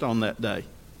interest on that day.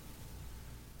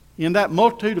 In that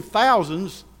multitude of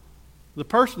thousands, the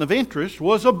person of interest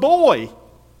was a boy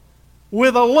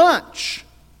with a lunch.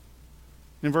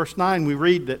 In verse 9, we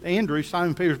read that Andrew,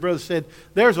 Simon Peter's brother, said,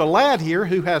 there's a lad here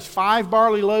who has 5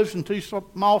 barley loaves and 2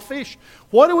 small fish.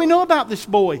 What do we know about this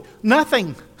boy?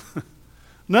 Nothing.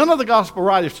 None of the gospel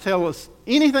writers tell us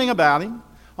anything about him.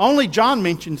 Only John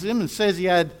mentions him and says he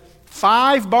had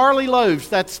 5 barley loaves.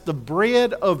 That's the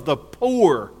bread of the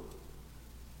poor.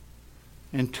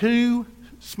 And 2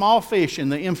 small fish,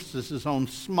 and the emphasis is on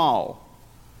small.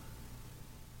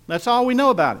 That's all we know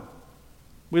about him.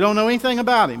 We don't know anything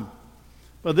about him.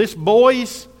 But this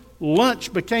boy's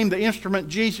lunch became the instrument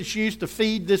Jesus used to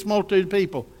feed this multitude of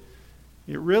people.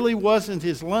 It really wasn't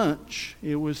his lunch.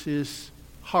 It was his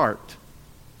heart.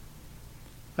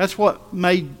 That's what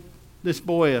made this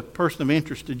boy a person of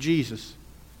interest to Jesus.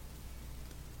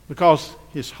 Because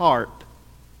his heart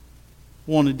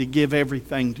wanted to give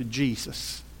everything to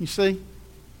Jesus. You see?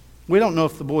 We don't know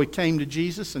if the boy came to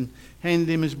Jesus and handed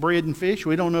him his bread and fish.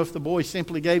 We don't know if the boy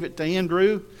simply gave it to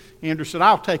Andrew. Andrew said,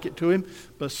 I'll take it to him.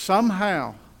 But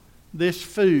somehow this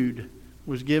food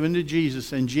was given to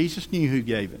Jesus, and Jesus knew who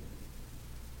gave it.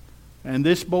 And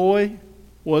this boy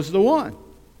was the one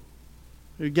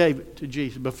who gave it to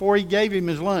Jesus. Before he gave him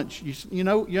his lunch,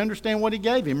 you understand what he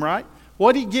gave him, right?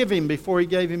 What did he give him before he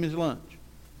gave him his lunch?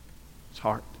 His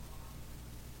heart.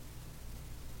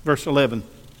 Verse 11.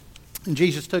 And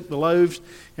Jesus took the loaves,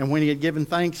 and when he had given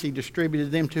thanks, he distributed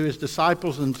them to his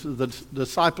disciples, and to the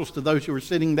disciples to those who were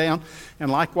sitting down, and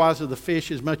likewise of the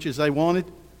fish as much as they wanted.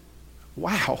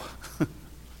 Wow.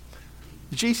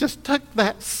 Jesus took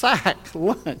that sack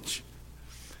lunch,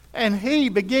 and he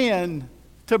began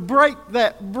to break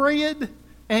that bread,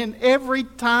 and every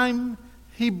time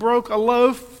he broke a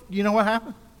loaf, you know what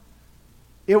happened?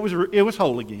 It was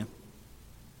whole again.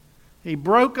 He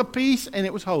broke a piece and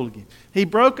it was whole again. He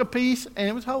broke a piece and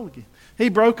it was whole again. He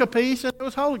broke a piece and it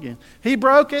was whole again. He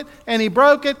broke it and he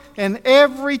broke it, and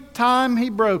every time he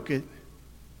broke it,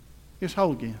 it was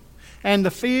whole again. And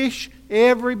the fish,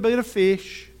 every bit of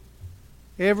fish,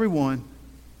 every one,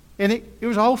 and it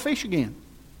was a whole fish again.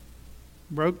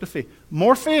 Broke the fish.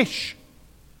 More fish.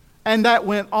 And that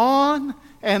went on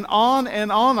and on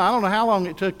and on. I don't know how long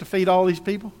it took to feed all these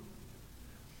people.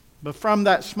 But from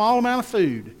that small amount of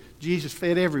food, Jesus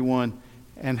fed everyone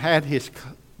and had his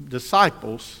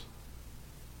disciples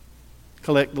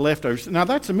collect the leftovers. Now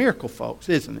that's a miracle, folks,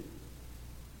 isn't it?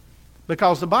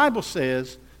 Because the Bible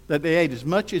says that they ate as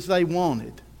much as they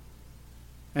wanted.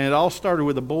 And it all started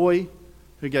with a boy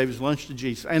who gave his lunch to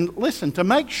Jesus. And listen, to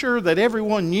make sure that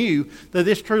everyone knew that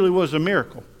this truly was a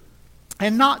miracle,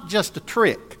 and not just a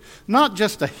trick, not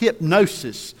just a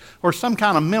hypnosis or some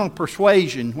kind of mental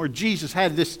persuasion where Jesus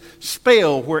had this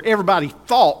spell where everybody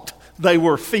thought they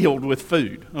were filled with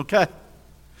food, okay?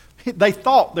 They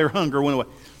thought their hunger went away.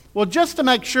 Well, just to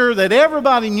make sure that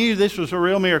everybody knew this was a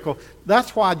real miracle,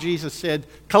 that's why Jesus said,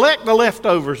 collect the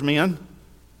leftovers, men.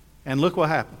 And look what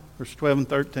happened, verse 12 and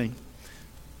 13.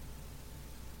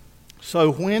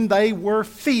 So when they were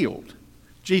filled,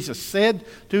 Jesus said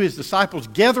to his disciples,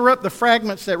 gather up the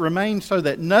fragments that remain so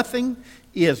that nothing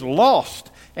is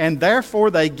lost. And therefore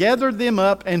they gathered them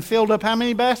up and filled up how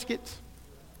many baskets?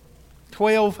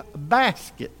 12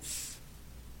 baskets.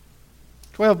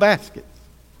 12 baskets.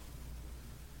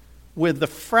 With the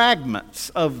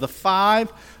fragments of the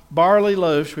 5 barley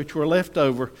loaves which were left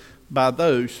over by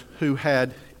those who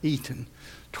had eaten.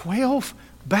 12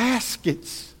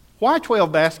 baskets. Why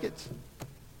 12 baskets?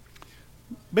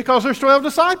 Because there's 12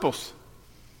 disciples.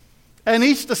 And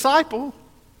each disciple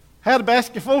had a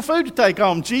basket full of food to take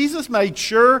home. Jesus made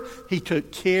sure he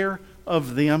took care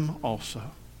of them also.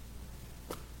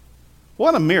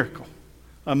 What a miracle.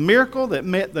 A miracle that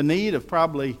met the need of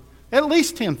probably at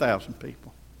least 10,000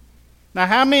 people. Now,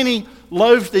 how many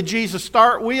loaves did Jesus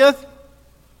start with?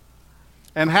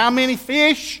 And how many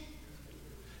fish?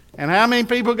 And how many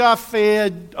people got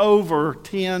fed? Over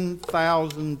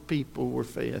 10,000 people were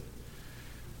fed.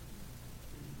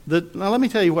 Now let me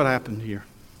tell you what happened here.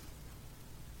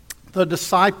 The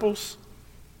disciples,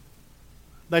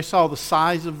 they saw the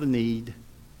size of the need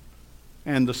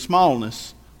and the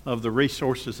smallness of the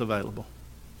resources available,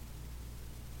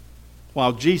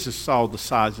 while Jesus saw the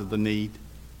size of the need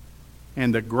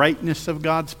and the greatness of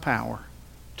God's power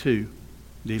to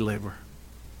deliver.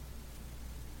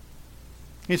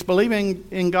 It's believing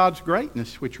in God's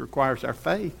greatness which requires our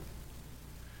faith.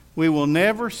 We will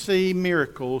never see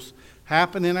miracles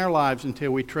happen in our lives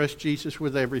until we trust Jesus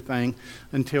with everything,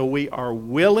 until we are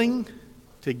willing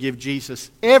to give Jesus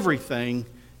everything,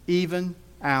 even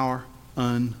our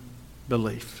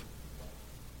unbelief.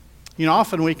 You know,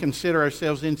 often we consider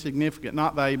ourselves insignificant,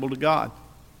 not valuable to God.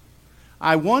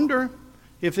 I wonder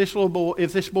if this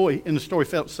boy in the story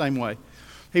felt the same way.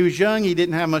 He was young, he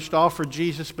didn't have much to offer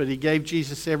Jesus, but he gave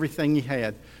Jesus everything he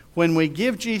had. When we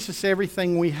give Jesus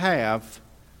everything we have,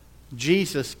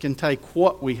 Jesus can take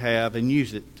what we have and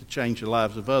use it to change the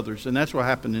lives of others. And that's what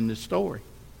happened in this story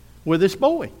with this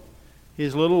boy.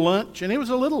 His little lunch, and it was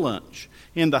a little lunch,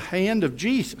 in the hand of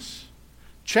Jesus,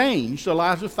 changed the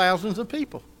lives of thousands of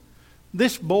people.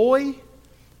 This boy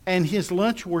and his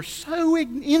lunch were so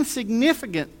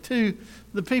insignificant to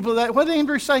the people that, what did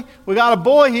Andrew say? We got a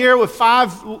boy here with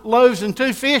 5 loaves and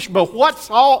 2 fish, but what's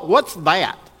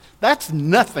that? That's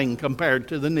nothing compared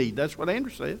to the need. That's what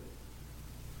Andrew said.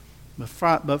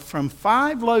 But from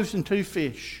 5 loaves and 2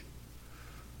 fish,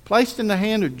 placed in the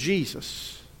hand of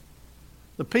Jesus,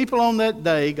 the people on that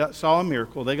day saw a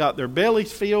miracle. They got their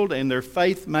bellies filled and their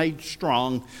faith made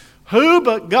strong. Who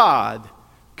but God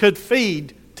could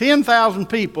feed 10,000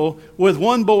 people with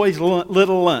one boy's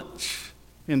little lunch?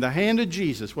 In the hand of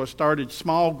Jesus, what started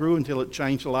small grew until it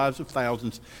changed the lives of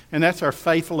thousands. And that's our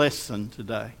faith lesson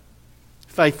today.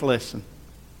 Faith lesson.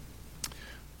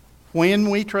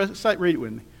 When we trust, read it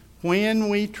with me. When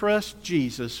we trust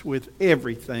Jesus with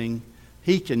everything,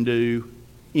 He can do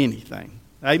anything.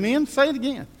 Amen? Say it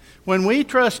again. When we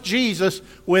trust Jesus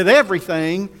with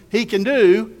everything, He can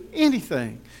do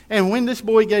anything. And when this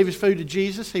boy gave his food to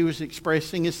Jesus, he was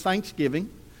expressing his thanksgiving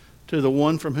to the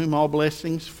one from whom all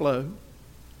blessings flow.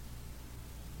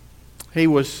 He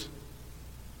was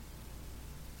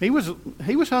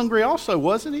hungry also,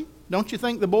 wasn't he? Don't you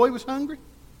think the boy was hungry?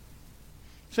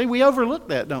 See, we overlook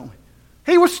that, don't we?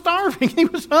 He was starving. He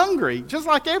was hungry, just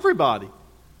like everybody.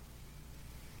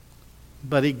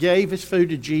 But he gave his food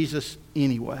to Jesus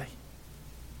anyway.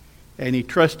 And he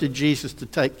trusted Jesus to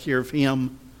take care of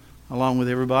him along with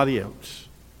everybody else.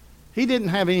 He didn't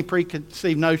have any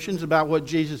preconceived notions about what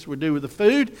Jesus would do with the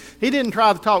food. He didn't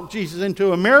try to talk Jesus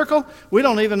into a miracle. We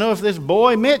don't even know if this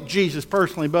boy met Jesus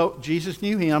personally, but Jesus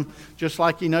knew him just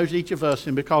like He knows each of us.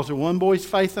 And because of one boy's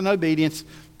faith and obedience,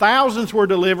 thousands were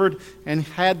delivered and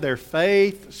had their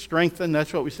faith strengthened.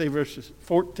 That's what we see verses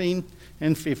 14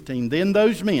 and 15. Then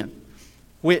those men,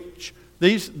 when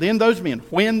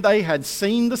they had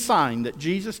seen the sign that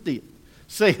Jesus did,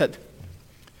 said,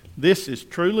 "This is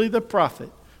truly the prophet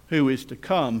who is to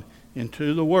come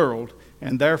into the world."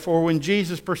 And therefore, when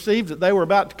Jesus perceived that they were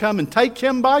about to come and take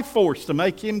him by force to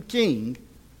make him king,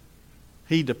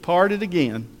 he departed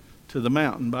again to the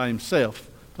mountain by himself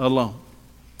alone.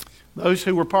 Those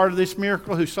who were part of this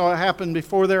miracle, who saw it happen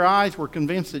before their eyes, were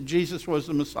convinced that Jesus was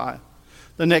the Messiah,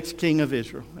 the next king of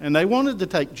Israel. And they wanted to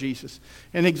take Jesus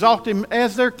and exalt him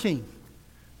as their king.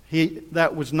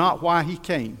 That was not why he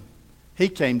came. He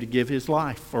came to give his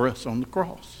life for us on the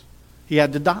cross. He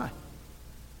had to die.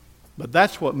 But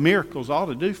that's what miracles ought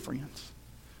to do, friends.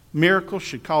 Miracles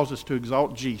should cause us to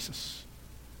exalt Jesus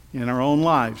in our own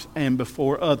lives and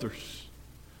before others.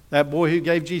 That boy who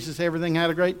gave Jesus everything had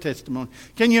a great testimony.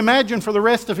 Can you imagine for the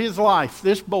rest of his life,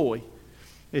 this boy,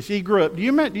 as he grew up,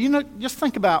 just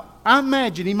think about, I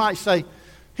imagine he might say,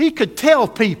 he could tell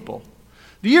people.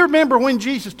 Do you remember when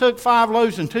Jesus took 5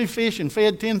 loaves and 2 fish and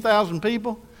fed 10,000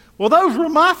 people? Well, those were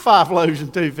my 5 loaves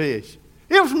and 2 fish.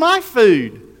 It was my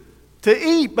food to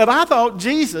eat, but I thought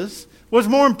Jesus was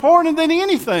more important than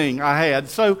anything I had.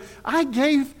 So I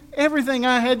gave everything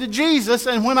I had to Jesus,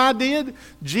 and when I did,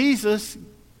 Jesus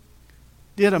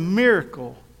did a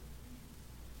miracle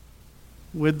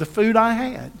with the food I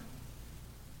had.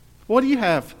 What do you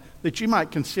have that you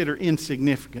might consider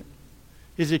insignificant?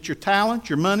 Is it your talent,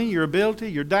 your money, your ability,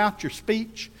 your doubt, your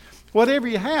speech? Whatever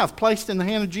you have placed in the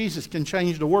hand of Jesus can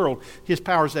change the world. His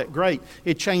power is that great.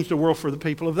 It changed the world for the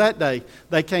people of that day.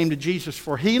 They came to Jesus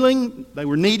for healing. They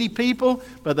were needy people,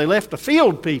 but they left a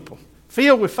filled people.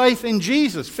 Filled with faith in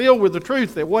Jesus. Filled with the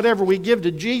truth that whatever we give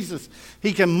to Jesus,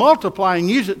 He can multiply and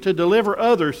use it to deliver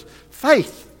others.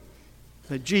 Faith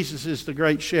that Jesus is the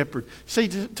great shepherd. See,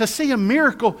 to see a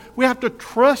miracle, we have to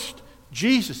trust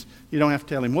Jesus. You don't have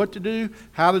to tell Him what to do,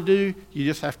 how to do. You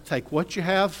just have to take what you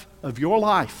have of your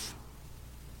life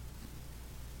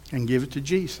and give it to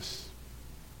Jesus.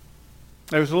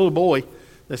 There was a little boy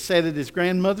that sat at his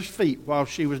grandmother's feet while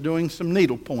she was doing some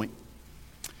needlepoint.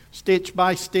 Stitch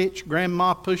by stitch,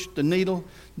 Grandma pushed the needle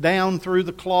down through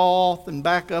the cloth and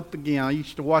back up again. I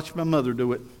used to watch my mother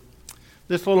do it.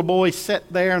 This little boy sat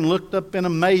there and looked up in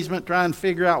amazement, trying to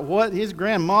figure out what his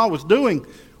grandma was doing.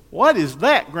 "What is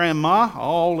that, Grandma?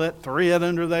 All that thread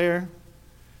under there?"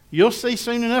 "You'll see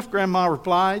soon enough," Grandma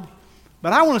replied.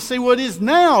 "But I want to see what it is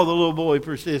now," the little boy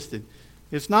persisted.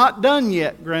 "It's not done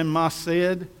yet," Grandma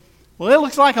said. "Well, it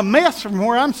looks like a mess from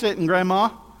where I'm sitting, Grandma."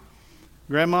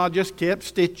 Grandma just kept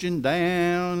stitching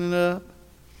down and up.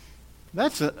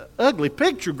 "That's an ugly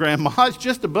picture, Grandma. It's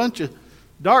just a bunch of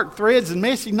dark threads and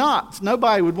messy knots.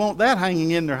 Nobody would want that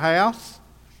hanging in their house."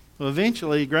 Well,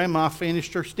 eventually, Grandma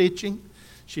finished her stitching.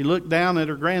 She looked down at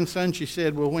her grandson. She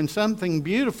said, "Well, when something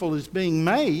beautiful is being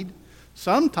made,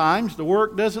 sometimes the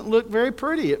work doesn't look very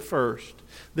pretty at first.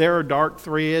 There are dark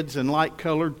threads and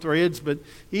light-colored threads, but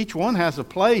each one has a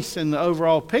place in the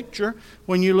overall picture.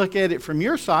 When you look at it from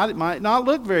your side, it might not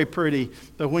look very pretty,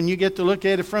 but when you get to look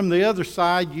at it from the other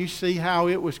side, you see how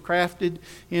it was crafted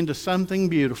into something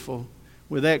beautiful."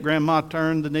 With that, Grandma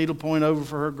turned the needlepoint over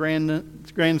for her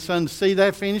grandson to see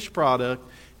that finished product,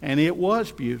 and it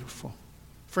was beautiful.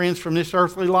 Friends, from this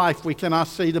earthly life, we cannot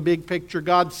see the big picture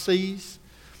God sees.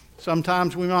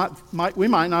 Sometimes we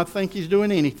might not think He's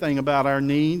doing anything about our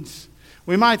needs.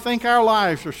 We might think our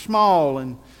lives are small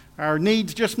and our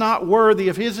needs just not worthy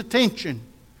of His attention.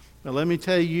 But let me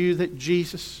tell you that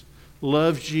Jesus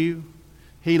loves you.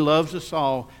 He loves us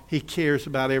all. He cares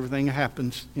about everything that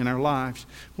happens in our lives.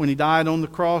 When He died on the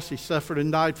cross, He suffered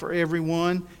and died for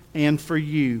everyone and for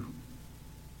you.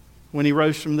 When He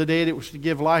rose from the dead, it was to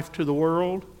give life to the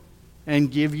world and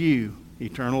give you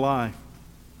eternal life.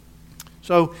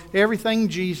 So everything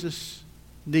Jesus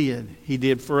did, He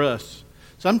did for us.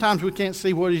 Sometimes we can't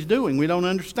see what He's doing. We don't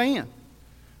understand.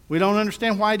 We don't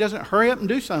understand why He doesn't hurry up and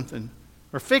do something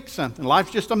or fix something.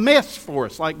 Life's just a mess for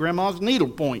us, like Grandma's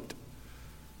needlepoint.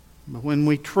 But when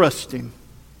we trust Him,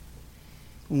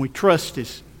 when we trust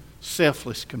His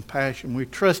selfless compassion, we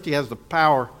trust He has the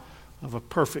power of a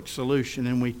perfect solution,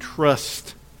 and we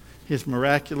trust His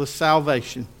miraculous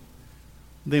salvation,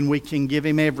 then we can give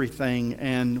Him everything.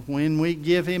 And when we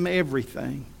give Him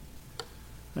everything,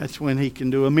 that's when He can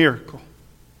do a miracle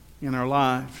in our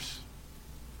lives.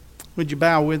 Would you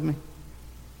bow with me?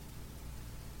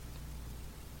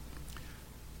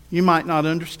 You might not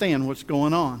understand what's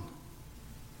going on.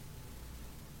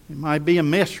 It might be a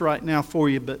mess right now for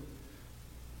you, but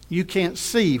you can't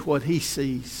see what He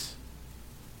sees.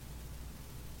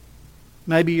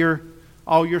 Maybe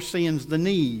all you're seeing is the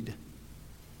need.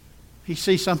 He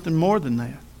sees something more than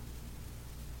that.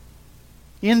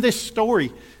 In this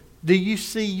story, do you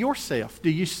see yourself?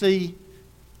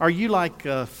 Are you like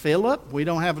Philip? We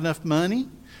don't have enough money.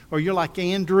 Or you're like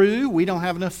Andrew? We don't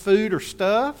have enough food or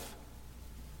stuff.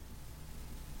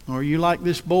 Or are you like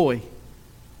this boy?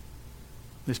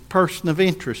 This person of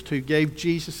interest who gave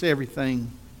Jesus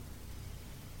everything.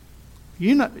 Do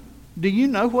you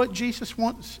know what Jesus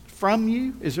wants from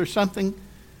you? Is there something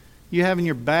you have in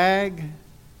your bag,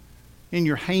 in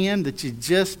your hand, that you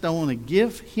just don't want to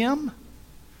give Him?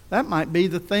 That might be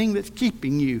the thing that's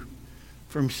keeping you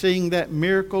from seeing that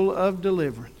miracle of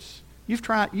deliverance.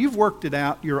 You've worked it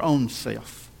out your own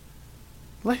self.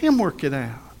 Let Him work it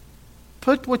out.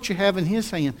 Put what you have in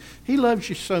His hand. He loves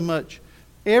you so much.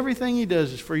 Everything He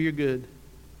does is for your good.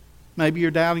 Maybe you're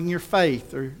doubting your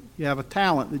faith, or you have a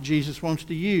talent that Jesus wants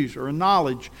to use, or a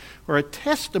knowledge, or a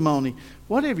testimony.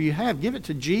 Whatever you have, give it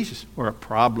to Jesus. Or a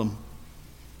problem.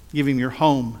 Give Him your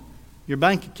home, your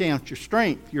bank account, your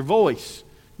strength, your voice,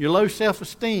 your low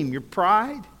self-esteem, your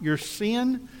pride, your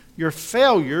sin, your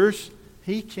failures.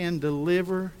 He can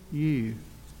deliver you.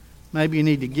 Maybe you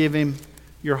need to give Him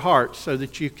your heart so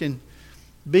that you can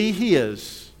be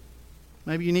His.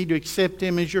 Maybe you need to accept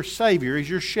Him as your Savior, as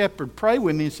your shepherd. Pray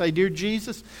with me and say, "Dear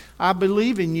Jesus, I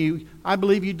believe in You. I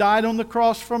believe You died on the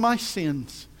cross for my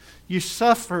sins. You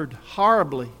suffered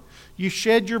horribly. You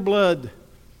shed Your blood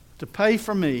to pay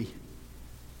for me.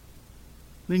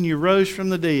 Then You rose from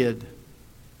the dead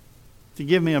to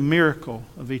give me a miracle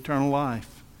of eternal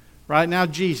life. Right now,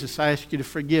 Jesus, I ask you to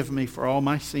forgive me for all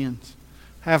my sins.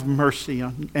 Have mercy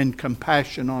and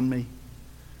compassion on me.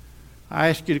 I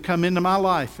ask you to come into my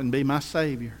life and be my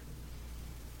Savior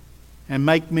and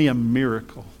make me a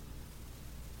miracle.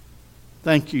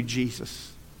 Thank you,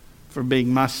 Jesus, for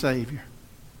being my Savior.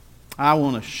 I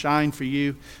want to shine for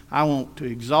you. I want to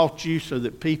exalt you so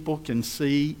that people can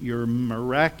see your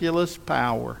miraculous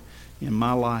power in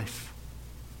my life.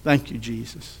 Thank you,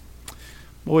 Jesus.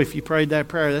 Boy, if you prayed that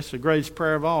prayer, that's the greatest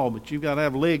prayer of all, but you've got to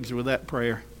have legs with that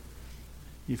prayer.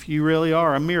 If you really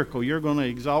are a miracle, you're going to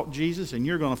exalt Jesus and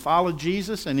you're going to follow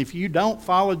Jesus. And if you don't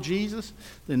follow Jesus,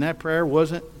 then that prayer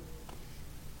wasn't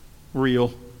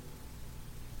real.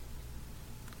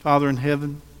 Father in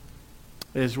heaven,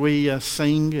 as we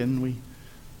sing and we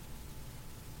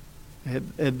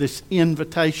had this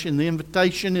invitation, the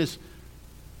invitation is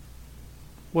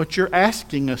what you're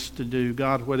asking us to do,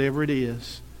 God, whatever it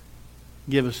is.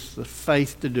 Give us the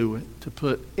faith to do it, to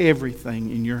put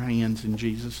everything in your hands in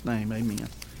Jesus' name. Amen.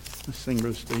 Let's sing,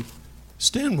 Brother Steve.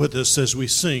 Stand with us as we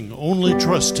sing, Only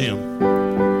Trust Him.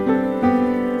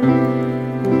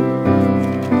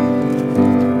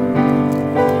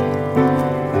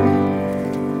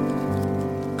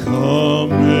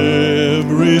 Come,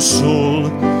 every soul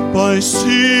by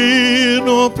sin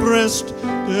oppressed,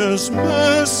 there's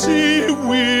mercy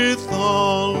with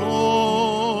our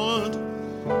Lord,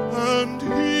 and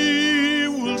He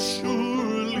will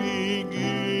surely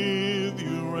give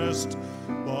you rest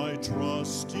by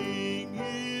trusting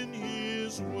in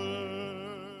His word.